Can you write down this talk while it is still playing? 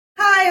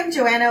I'm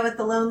Joanna with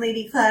the Lone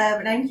Lady Club,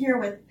 and I'm here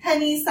with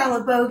Penny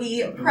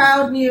Salabogi, a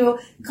proud new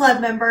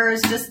club member,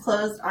 who's just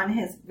closed on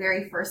his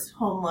very first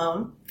home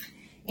loan.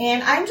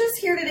 And I'm just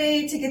here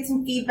today to get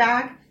some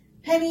feedback.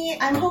 Penny,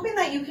 I'm hoping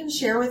that you can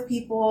share with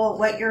people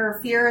what your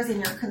fears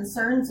and your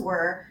concerns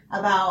were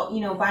about,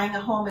 buying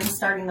a home and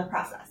starting the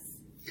process.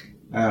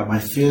 My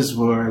fears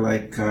were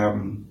like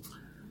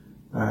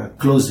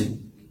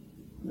closing,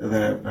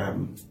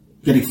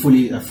 getting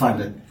fully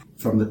funded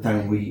from the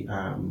time we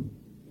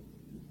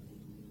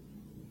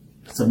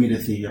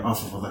submitted the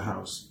offer for the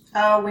house.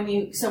 Oh, when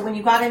you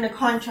got into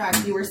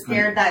contract, you were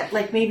scared that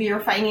maybe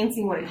your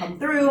financing wouldn't come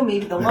through,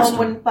 maybe the loan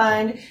wouldn't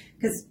fund.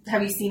 Because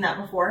have you seen that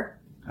before?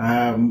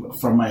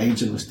 From my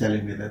agent was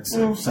telling me that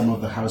some of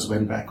the house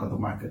went back on the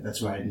market.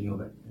 That's why I knew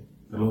that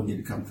the loan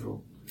didn't come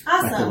through.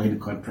 Awesome. Like the way the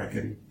contract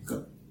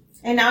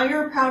and now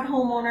you're a proud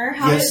homeowner.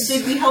 How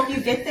did we help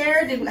you get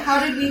there?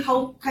 How did we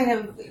help kind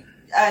of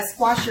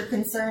squash your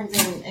concerns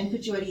and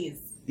put you at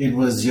ease? It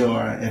was your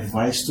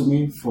advice to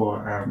me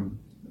for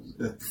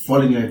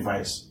following your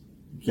advice,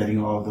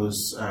 getting all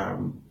those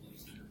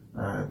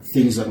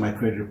things on my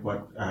credit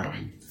report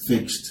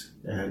fixed,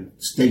 and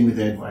staying with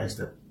the advice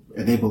that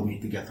enabled me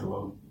to get a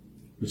loan,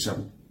 which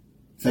I'm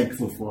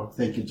thankful for.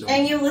 Thank you, Joe.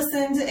 And you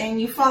listened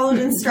and you followed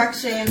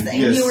instructions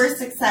and you were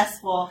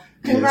successful.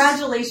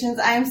 Congratulations.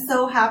 I am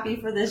so happy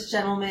for this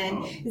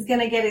gentleman. He's going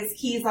to get his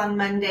keys on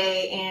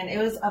Monday, and it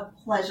was a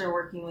pleasure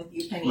working with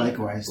you, Penny.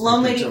 Likewise.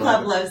 Lone Lady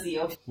Club loves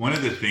you. One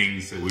of the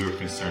things that we were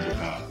concerned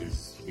about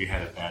is we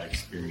had a bad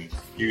experience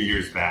a few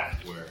years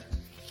back where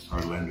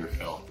our lender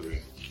fell through.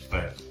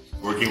 But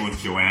working with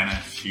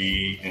Joanna,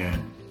 she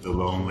and the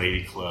Lone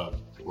Lady Club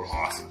were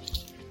awesome.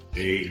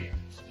 They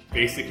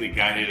basically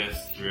guided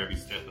us through every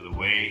step of the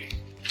way.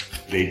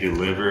 They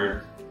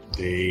delivered.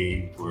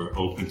 They were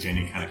open to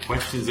any kind of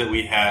questions that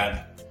we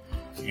had.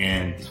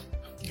 And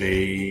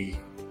they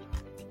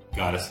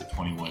got us a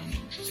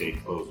 21-day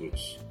close,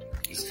 which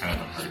is kind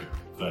of unheard of.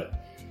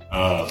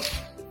 But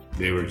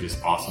they were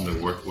just awesome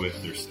to work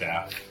with. Their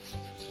staff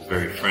was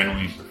very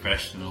friendly and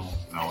professional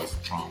and always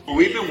prompt.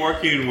 We've been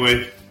working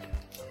with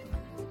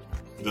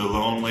the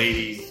Lone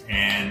Ladies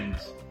and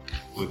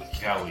with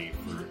Kelly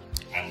for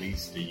at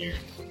least a year.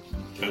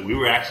 But we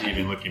were actually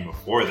even looking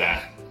before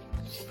that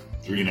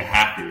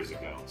 3.5 years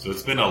ago. So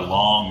it's been a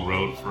long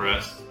road for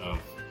us of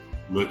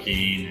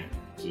looking and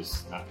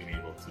just not being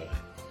able to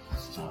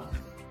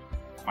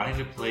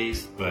find a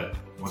place. But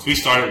once we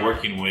started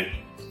working with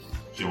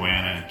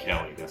Joanna and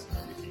Kelly, that's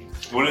everything.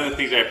 One of the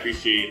things I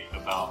appreciate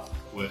about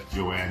what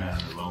Joanna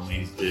and the Lone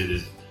Ladies did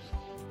is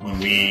when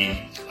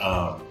we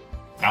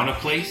found a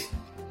place,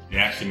 they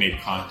actually made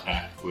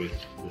contact with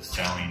the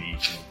selling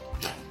agent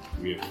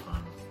and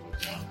reaffirmed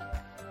with them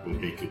what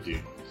they could do.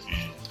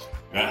 And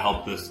that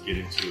helped us get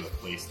into a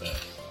place that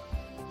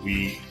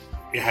we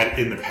had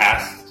in the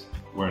past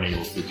weren't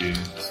able to do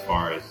as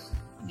far as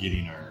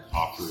getting our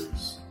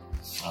offers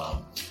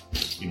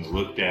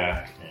looked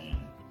at and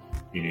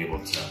being able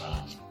to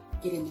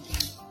get in the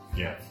game.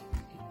 Yeah,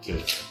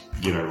 to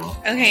get our loan.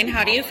 Okay, and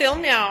how do you feel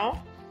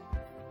now?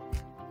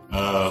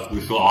 We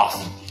feel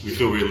awesome. We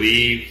feel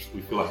relieved.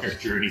 We feel like our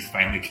journey's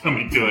finally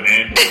coming to an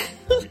end.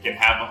 We can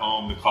have a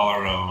home to call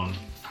our own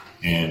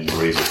and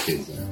raise our kids in.